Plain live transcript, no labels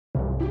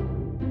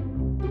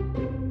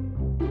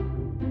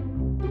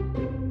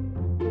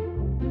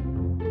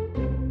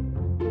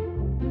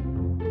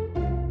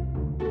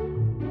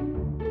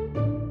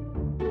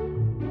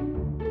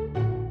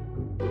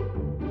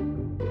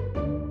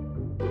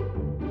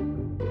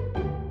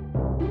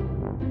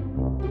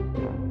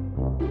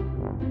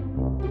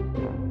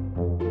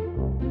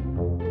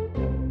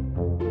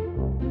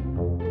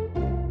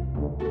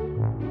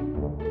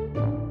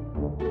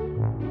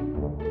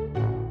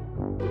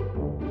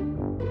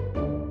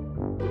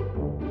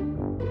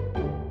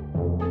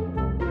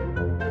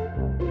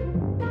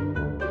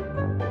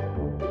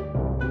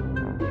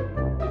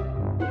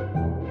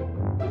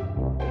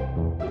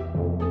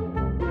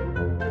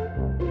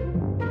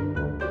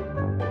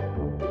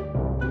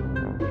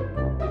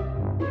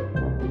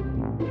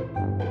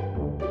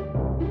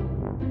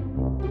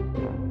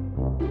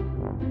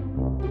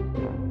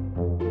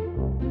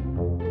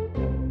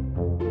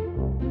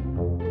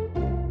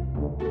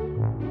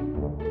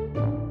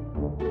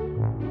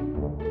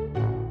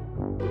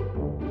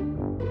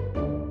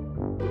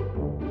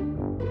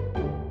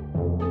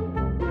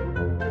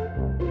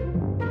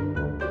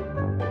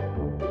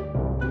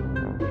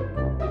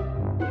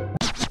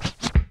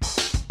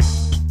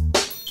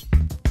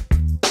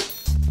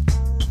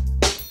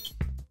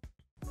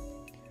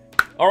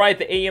Alright,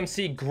 the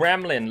AMC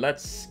Gremlin.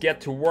 Let's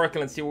get to work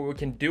and let's see what we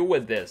can do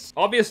with this.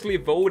 Obviously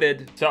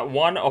voted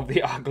one of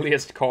the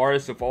ugliest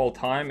cars of all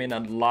time in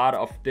a lot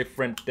of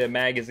different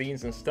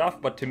magazines and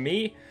stuff, but to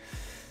me,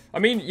 I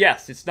mean,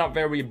 yes, it's not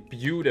very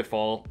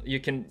beautiful. You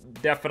can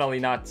definitely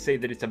not say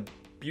that it's a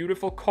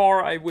beautiful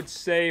car, I would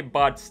say,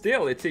 but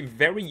still, it's a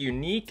very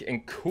unique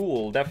and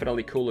cool,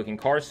 definitely cool looking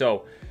car.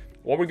 So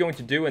what we're going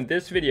to do in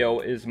this video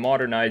is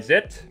modernize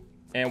it,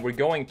 and we're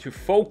going to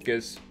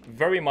focus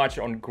very much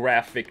on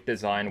graphic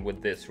design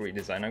with this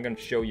redesign. I'm going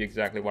to show you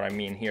exactly what I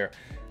mean here.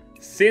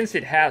 Since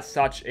it has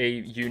such a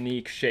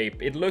unique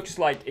shape, it looks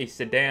like a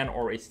sedan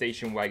or a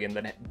station wagon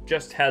that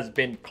just has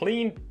been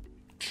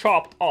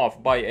chopped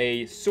off by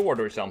a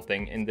sword or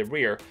something in the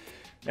rear.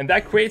 And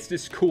that creates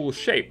this cool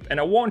shape. And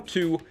I want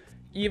to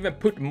even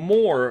put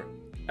more,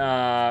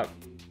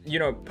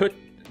 put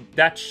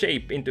that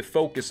shape into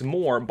focus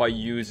more by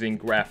using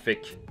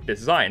graphic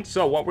design.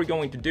 So what we're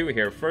going to do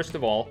here, first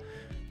of all,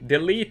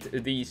 delete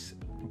these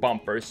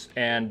bumpers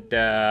and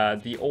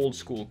the old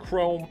school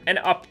chrome and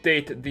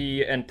update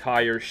the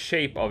entire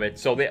shape of it.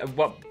 So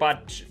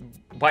but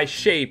by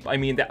shape I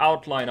mean the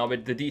outline of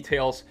it, the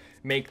details,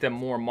 make them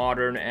more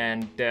modern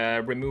and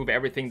remove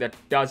everything that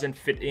doesn't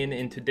fit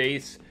in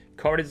today's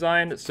car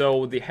design.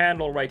 So the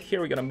handle right here,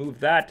 we're gonna move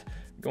that.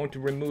 We're going to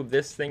remove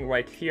this thing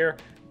right here.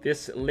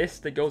 This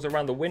list that goes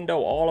around the window,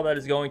 all of that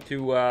is going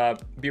to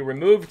be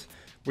removed.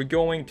 We're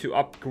going to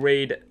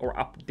upgrade or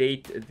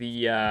update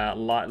the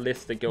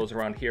list that goes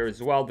around here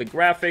as well. The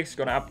graphics,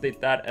 gonna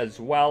update that as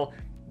well.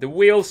 The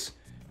wheels,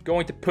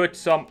 going to put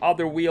some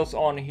other wheels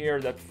on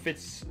here that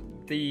fits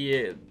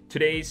the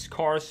today's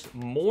cars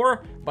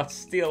more, but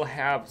still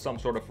have some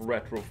sort of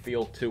retro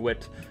feel to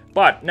it.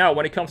 But now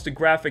when it comes to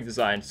graphic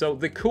design, so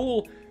the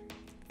cool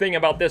thing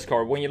about this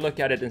car, when you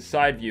look at it in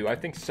side view, I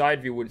think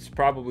side view is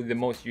probably the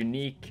most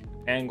unique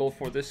angle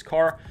for this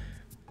car.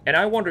 And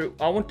I want to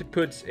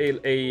put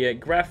a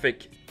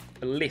graphic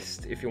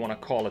list, if you want to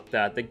call it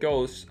that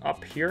goes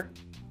up here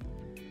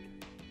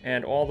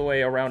and all the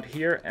way around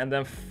here and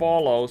then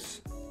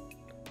follows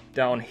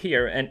down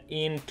here and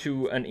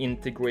into an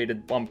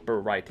integrated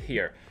bumper right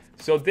here.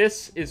 So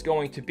this is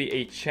going to be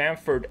a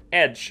chamfered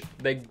edge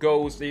that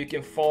you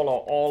can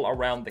follow all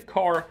around the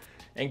car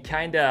and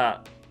kind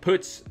of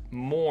puts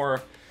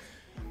more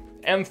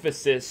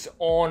emphasis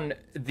on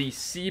the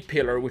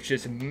C-pillar, which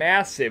is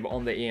massive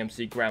on the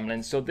AMC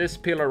Gremlin. So this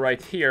pillar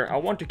right here, I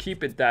want to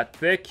keep it that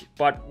thick,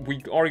 but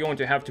we are going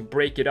to have to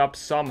break it up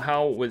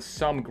somehow with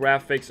some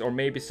graphics or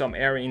maybe some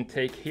air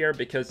intake here,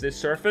 because this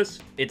surface,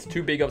 it's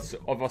too big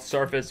of a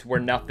surface where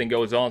nothing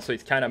goes on, so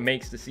it kind of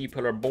makes the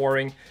C-pillar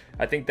boring.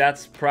 I think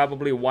that's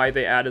probably why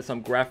they added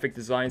some graphic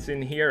designs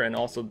in here, and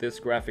also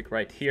this graphic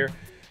right here.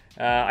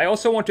 I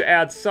also want to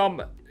add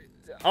some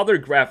other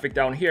graphic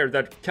down here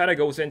that kind of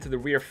goes into the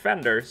rear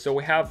fender. So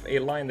we have a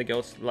line that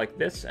goes like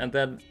this and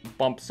then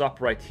bumps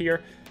up right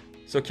here.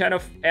 So kind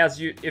of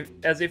as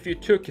if you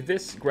took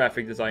this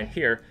graphic design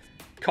here,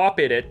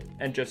 copied it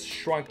and just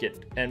shrunk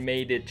it and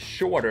made it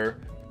shorter.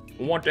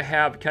 We want to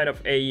have kind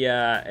of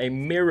a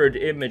mirrored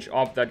image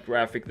of that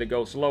graphic that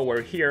goes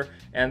lower here,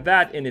 and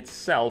that in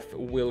itself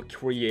will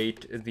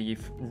create the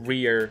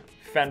rear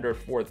fender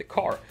for the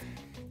car.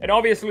 And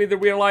obviously the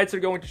rear lights are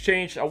going to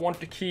change. I want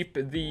to keep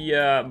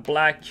the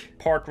black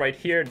part right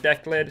here,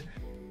 deck lid,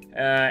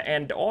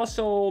 and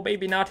also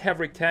maybe not have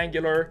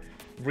rectangular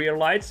rear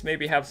lights,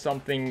 maybe have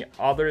something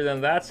other than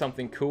that,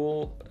 something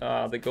cool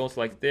that goes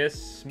like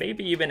this,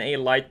 maybe even a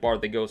light bar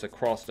that goes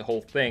across the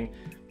whole thing,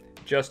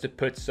 just to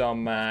put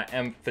some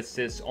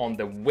emphasis on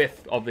the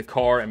width of the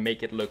car and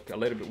make it look a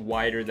little bit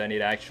wider than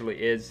it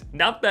actually is.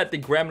 Not that the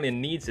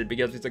Gremlin needs it,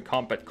 because it's a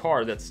compact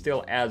car that's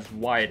still as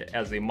wide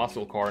as a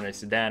muscle car and a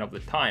sedan of the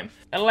time.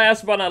 And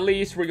last but not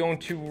least, we're going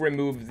to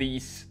remove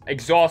these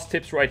exhaust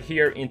tips right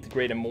here,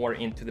 integrate them more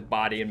into the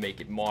body and make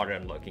it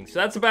modern looking. So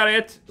that's about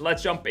it.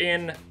 Let's jump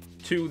in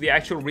to the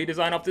actual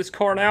redesign of this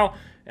car now,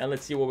 and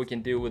let's see what we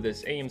can do with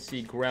this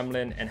AMC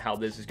Gremlin and how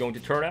this is going to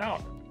turn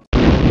out.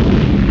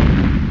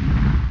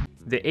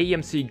 The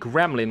AMC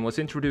Gremlin was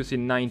introduced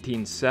in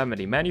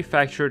 1970,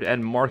 manufactured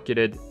and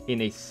marketed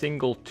in a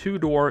single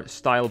two-door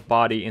style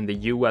body in the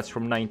US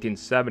from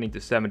 1970 to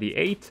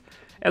 78,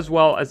 as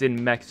well as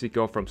in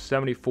Mexico from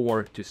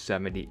 74 to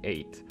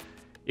 78.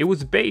 It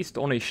was based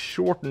on a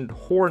shortened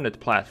Hornet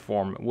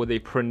platform with a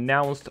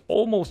pronounced,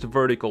 almost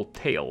vertical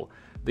tail.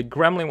 The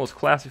Gremlin was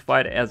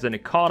classified as an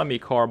economy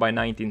car by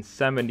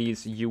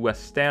 1970s US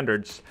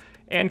standards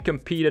and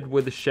competed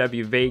with the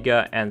Chevy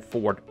Vega and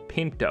Ford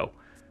Pinto.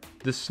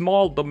 The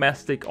small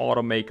domestic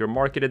automaker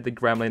marketed the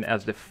Gremlin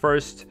as the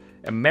first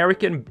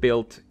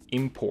American-built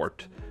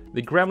import.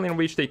 The Gremlin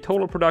reached a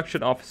total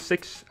production of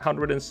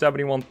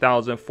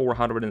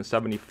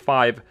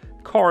 671,475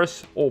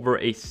 cars over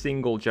a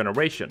single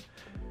generation.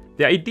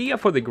 The idea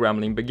for the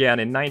Gremlin began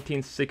in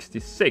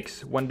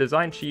 1966 when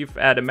design chief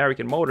at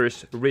American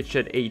Motors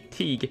Richard A.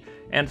 Teague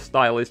and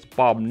stylist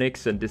Bob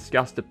Nixon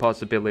discussed the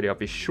possibility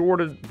of a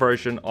shorter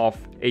version of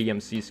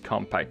AMC's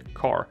compact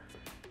car.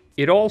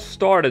 It all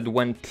started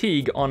when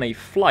Teague on a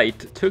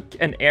flight took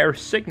an air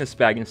sickness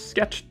bag and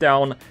sketched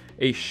down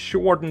a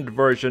shortened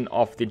version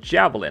of the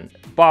Javelin.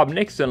 Bob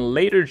Nixon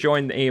later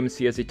joined the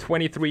AMC as a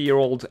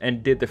 23-year-old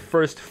and did the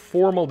first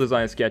formal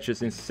design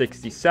sketches in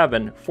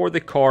 '67 for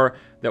the car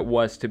that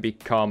was to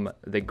become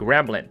the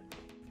Gremlin.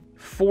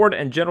 Ford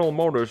and General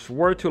Motors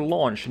were to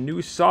launch new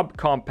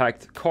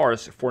subcompact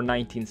cars for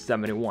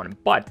 1971,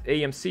 but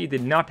AMC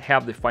did not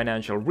have the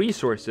financial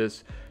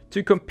resources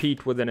to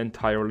compete with an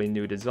entirely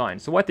new design.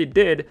 So what they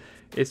did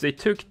is they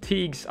took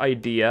Teague's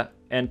idea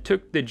and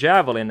took the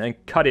Javelin and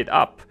cut it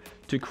up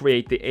to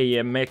create the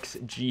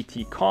AMX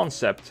GT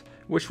concept,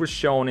 which was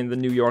shown in the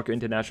New York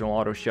International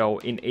Auto Show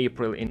in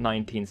April in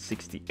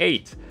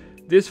 1968.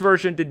 This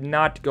version did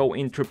not go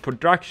into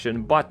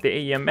production, but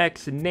the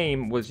AMX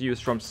name was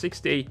used from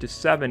 68 to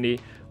 70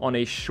 on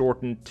a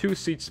shortened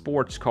two-seat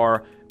sports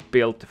car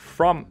built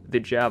from the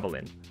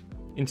Javelin.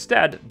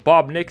 Instead,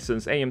 Bob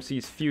Nixon's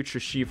AMC's future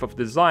chief of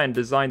design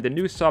designed the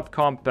new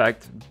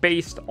subcompact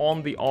based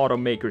on the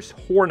automaker's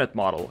Hornet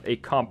model, a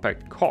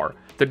compact car.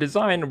 The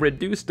design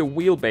reduced the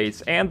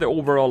wheelbase and the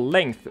overall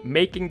length,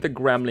 making the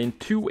Gremlin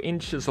 2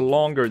 inches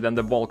longer than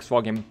the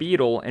Volkswagen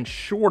Beetle and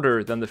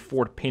shorter than the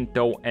Ford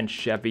Pinto and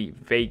Chevy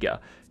Vega.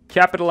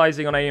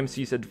 Capitalizing on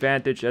AMC's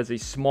advantage as a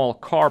small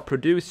car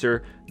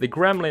producer, the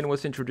Gremlin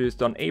was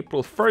introduced on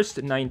April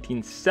 1st,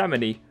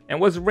 1970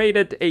 and was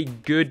rated a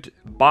good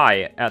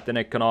buy at an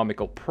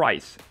economical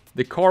price.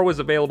 The car was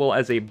available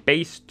as a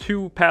base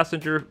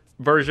 2-passenger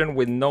version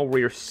with no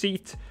rear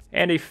seat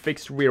and a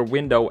fixed rear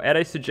window at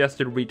a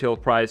suggested retail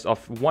price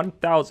of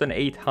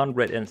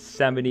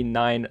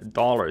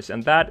 $1,879,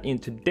 and that in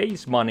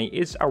today's money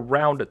is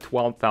around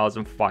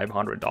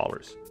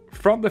 $12,500.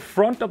 From the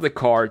front of the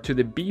car to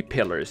the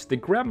B-pillars, the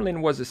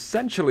Gremlin was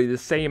essentially the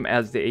same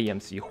as the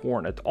AMC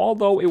Hornet.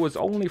 Although it was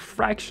only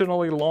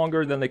fractionally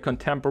longer than the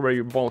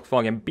contemporary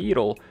Volkswagen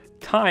Beetle,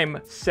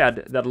 Time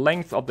said that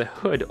length of the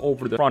hood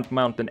over the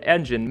front-mounted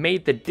engine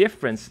made the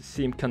difference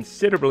seem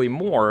considerably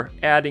more,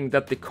 adding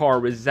that the car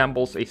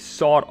resembles a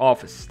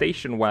sawed-off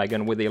station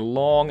wagon with a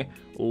long,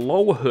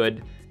 low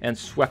hood and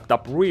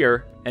swept-up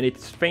rear, and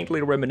it's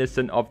faintly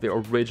reminiscent of the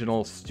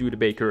original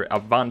Studebaker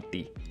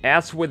Avanti.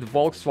 As with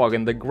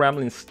Volkswagen, the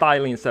Gremlin's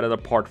styling set it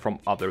apart from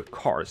other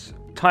cars.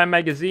 Time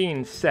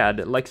magazine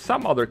said, like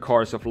some other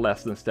cars of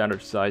less than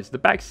standard size, the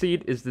back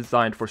seat is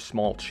designed for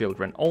small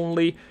children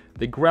only.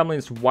 The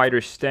Gremlin's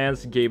wider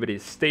stance gave it a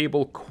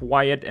stable,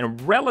 quiet,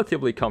 and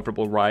relatively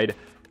comfortable ride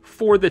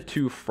for the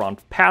two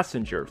front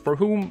passenger, for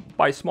whom,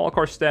 by small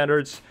car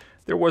standards,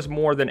 there was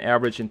more than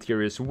average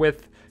interiors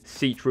width,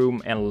 seat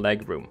room, and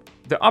legroom.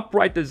 The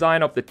upright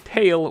design of the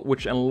tail,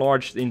 which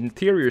enlarged the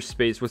interior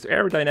space, was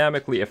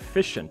aerodynamically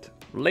efficient.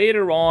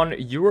 Later on,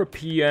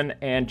 European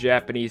and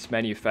Japanese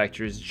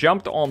manufacturers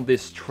jumped on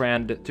this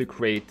trend to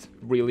create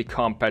really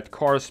compact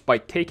cars by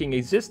taking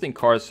existing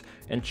cars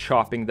and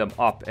chopping them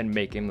up and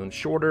making them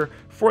shorter,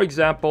 for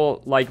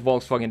example, like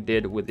Volkswagen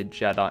did with the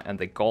Jetta and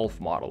the Golf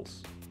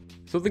models.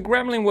 So the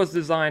Gremlin was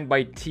designed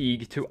by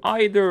Teague to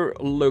either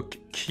look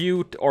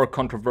cute or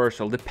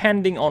controversial,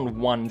 depending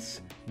on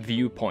one's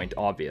viewpoint,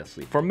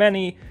 obviously. For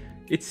many,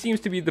 it seems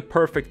to be the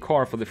perfect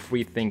car for the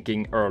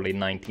free-thinking early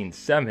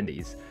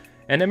 1970s.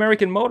 And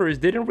American Motors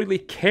didn't really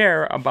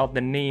care about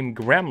the name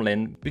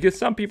Gremlin because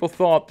some people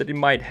thought that it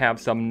might have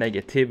some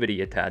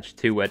negativity attached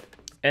to it.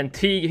 And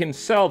Teague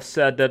himself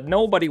said that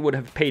nobody would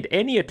have paid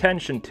any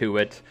attention to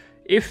it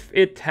if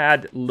it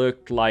had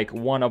looked like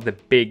one of the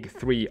big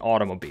three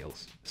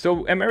automobiles.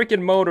 So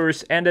American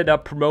Motors ended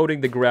up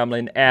promoting the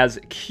Gremlin as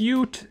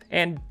cute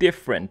and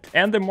different,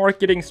 and the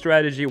marketing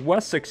strategy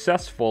was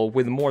successful,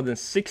 with more than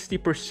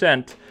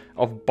 60%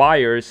 of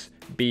buyers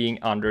being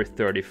under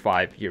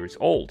 35 years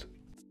old.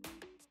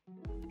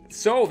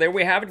 So there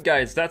we have it,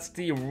 guys. That's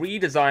the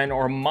redesign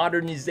or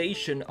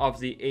modernization of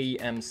the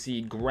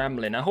AMC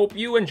Gremlin. I hope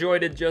you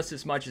enjoyed it just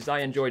as much as I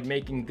enjoyed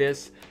making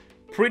this.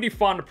 Pretty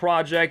fun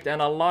project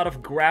and a lot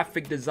of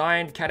graphic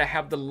design, kind of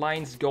have the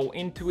lines go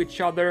into each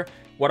other.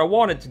 What I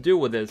wanted to do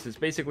with this is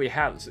basically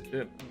have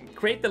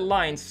create the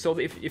lines so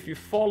that if you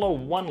follow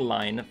one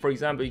line, for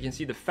example, you can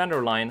see the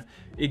fender line,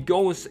 it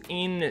goes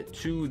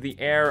into the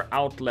air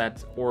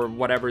outlet or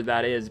whatever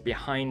that is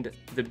behind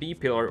the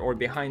B-pillar or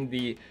behind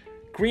the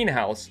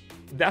greenhouse.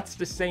 That's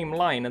the same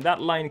line, and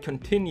that line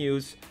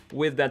continues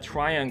with that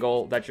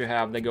triangle that you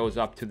have that goes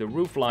up to the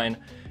roof line.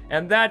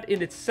 And that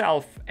in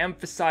itself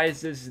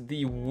emphasizes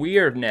the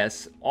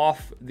weirdness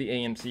of the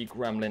AMC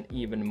Gremlin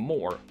even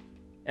more.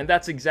 And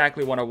that's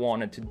exactly what I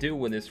wanted to do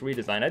with this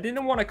redesign. I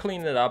didn't want to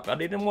clean it up. I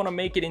didn't want to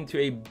make it into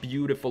a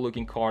beautiful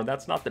looking car.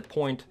 That's not the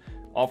point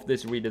of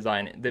this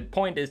redesign. The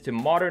point is to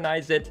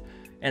modernize it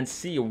and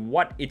see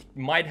what it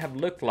might have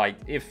looked like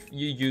if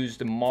you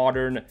used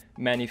modern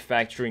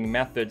manufacturing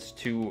methods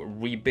to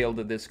rebuild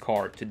this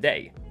car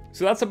today.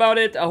 So that's about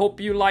it. I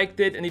hope you liked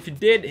it, and if you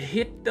did,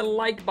 hit the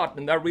like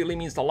button. That really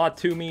means a lot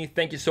to me.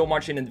 Thank you so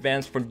much in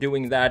advance for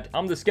doing that.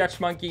 I'm the Sketch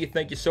Monkey.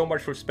 Thank you so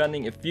much for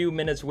spending a few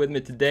minutes with me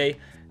today.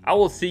 I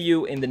will see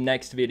you in the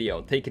next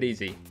video. Take it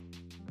easy.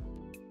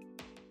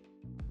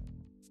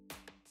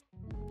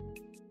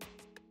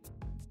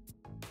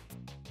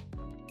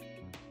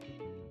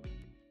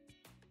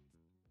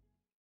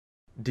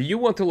 Do you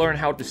want to learn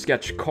how to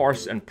sketch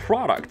cars and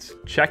products?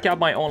 Check out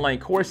my online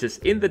courses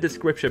in the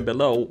description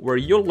below, where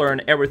you'll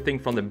learn everything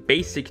from the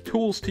basic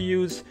tools to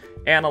use,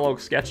 analog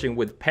sketching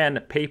with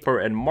pen, paper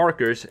and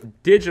markers,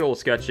 digital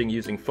sketching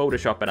using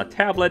Photoshop and a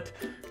tablet.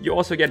 You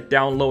also get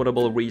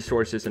downloadable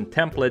resources and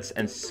templates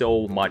and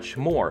so much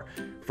more.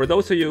 For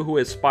those of you who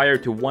aspire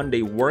to one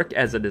day work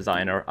as a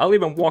designer, I'll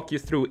even walk you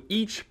through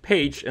each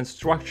page and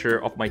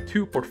structure of my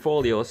 2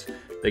 portfolios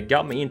that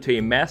got me into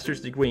a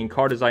master's degree in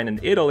car design in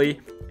Italy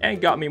and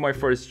got me my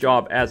first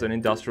job as an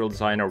industrial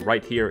designer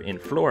right here in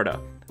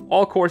Florida.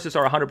 All courses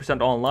are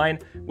 100% online,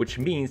 which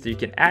means that you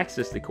can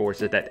access the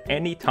courses at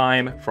any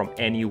time from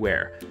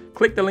anywhere.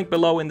 Click the link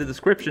below in the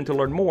description to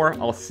learn more.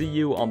 I'll see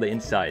you on the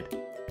inside.